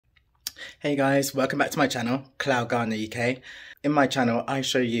Hey guys, welcome back to my channel, Cloud Gardener UK. In my channel, I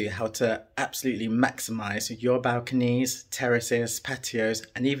show you how to absolutely maximize your balconies, terraces, patios,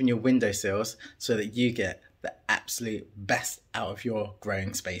 and even your windowsills so that you get the absolute best out of your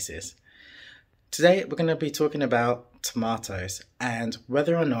growing spaces. Today, we're going to be talking about tomatoes and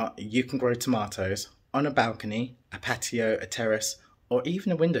whether or not you can grow tomatoes on a balcony, a patio, a terrace, or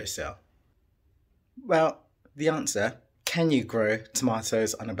even a windowsill. Well, the answer, can you grow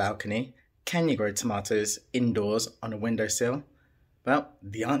tomatoes on a balcony? Can you grow tomatoes indoors on a windowsill? Well,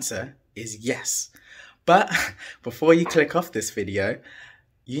 the answer is yes. But before you click off this video,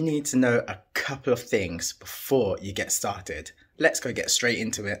 you need to know a couple of things before you get started. Let's go get straight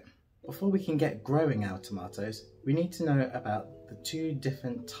into it. Before we can get growing our tomatoes, we need to know about the two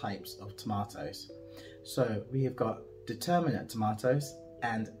different types of tomatoes. So we have got determinate tomatoes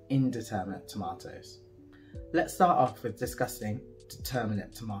and indeterminate tomatoes. Let's start off with discussing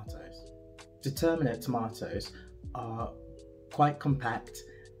determinate tomatoes. Determinate tomatoes are quite compact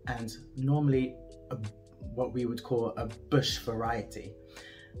and normally what we would call a bush variety.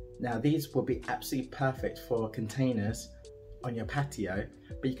 Now these will be absolutely perfect for containers on your patio,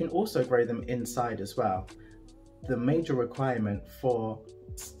 but you can also grow them inside as well. The major requirement for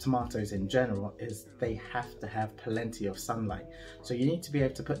tomatoes in general is they have to have plenty of sunlight. So you need to be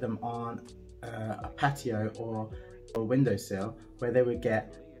able to put them on a patio or a windowsill where they would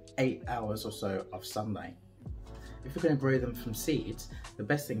get 8 hours or so of sunlight. If you're going to grow them from seeds, the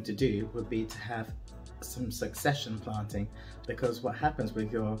best thing to do would be to have some succession planting, because what happens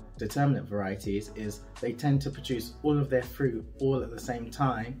with your determinate varieties is they tend to produce all of their fruit all at the same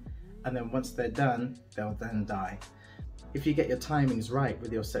time, and then once they're done, they'll then die. If you get your timings right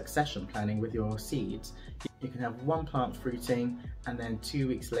with your succession planting with your seeds, you can have one plant fruiting and then 2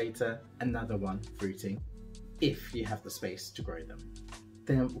 weeks later another one fruiting, if you have the space to grow them.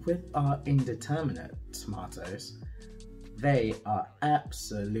 Then with our indeterminate tomatoes, they are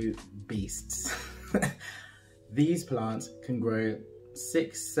absolute beasts. These plants can grow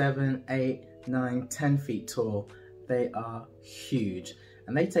 6, 7, 8, 9, 10 feet tall. They are huge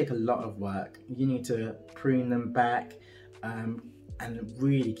and they take a lot of work. You need to prune them back and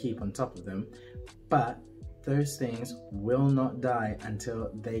really keep on top of them. But those things will not die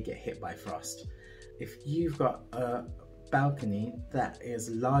until they get hit by frost. If you've got a balcony that is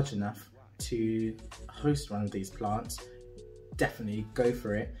large enough to host one of these plants, definitely go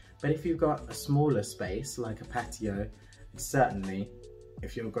for it. But if you've got a smaller space like a patio, certainly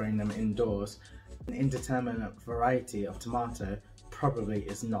if you're growing them indoors, an indeterminate variety of tomato probably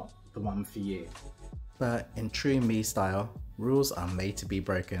is not the one for you. But in true me style, rules are made to be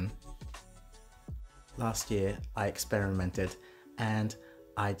broken. Last year I experimented and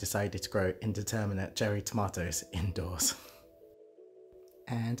I decided to grow indeterminate cherry tomatoes indoors.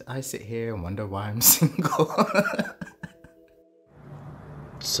 And I sit here and wonder why I'm single.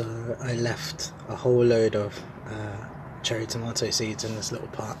 So I left a whole load of cherry tomato seeds in this little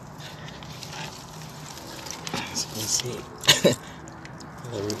pot. As you can see,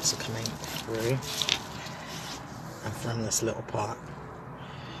 the roots are coming through. And from this little pot,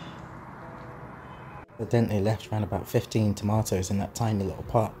 evidently left around about 15 tomatoes in that tiny little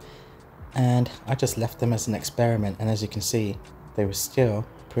pot, and I just left them as an experiment, and as you can see they were still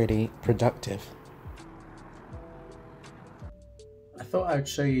pretty productive. I thought I would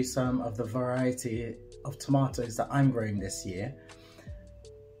show you some of the variety of tomatoes that I'm growing this year.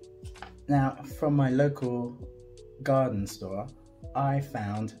 Now from my local garden store I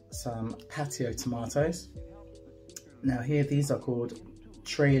found some patio tomatoes. Now here these are called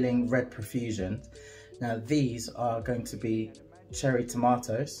trailing red profusion. Now these are going to be cherry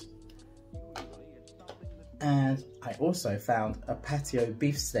tomatoes, and I also found a patio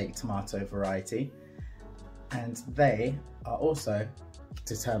beefsteak tomato variety, and they are also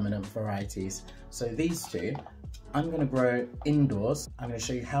determinate varieties. So these two I'm going to grow indoors. I'm going to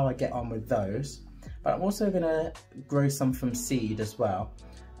show you how I get on with those, but I'm also going to grow some from seed as well,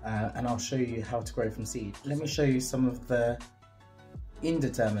 and I'll show you how to grow from seed. Let me show you some of the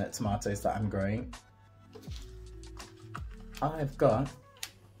indeterminate tomatoes that I'm growing. I've got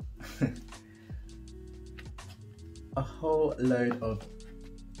a whole load of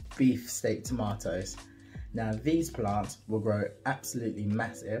beefsteak tomatoes. Now these plants will grow absolutely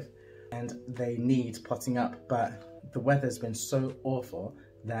massive and they need potting up, but the weather's been so awful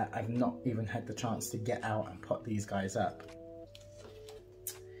that I've not even had the chance to get out and pot these guys up.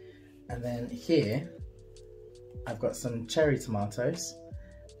 And then here I've got some cherry tomatoes,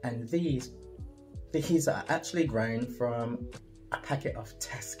 and these are actually grown from a packet of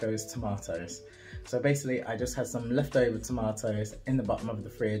Tesco's tomatoes. So basically I just had some leftover tomatoes in the bottom of the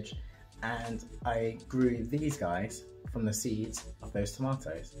fridge and I grew these guys from the seeds of those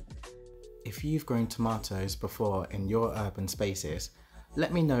tomatoes. If you've grown tomatoes before in your urban spaces,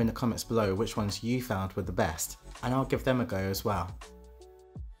 let me know in the comments below which ones you found were the best, and I'll give them a go as well.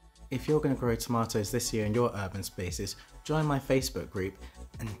 If you're going to grow tomatoes this year in your urban spaces, join my Facebook group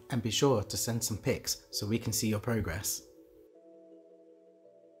and be sure to send some pics so we can see your progress.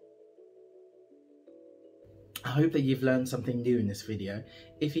 I hope that you've learned something new in this video.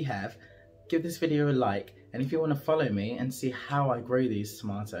 If you have, give this video a like, and if you want to follow me and see how I grow these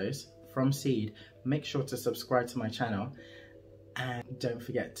tomatoes from seed, make sure to subscribe to my channel, and don't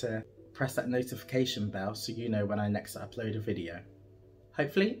forget to press that notification bell so you know when I next upload a video.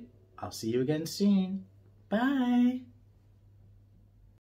 Hopefully, I'll see you again soon. Bye!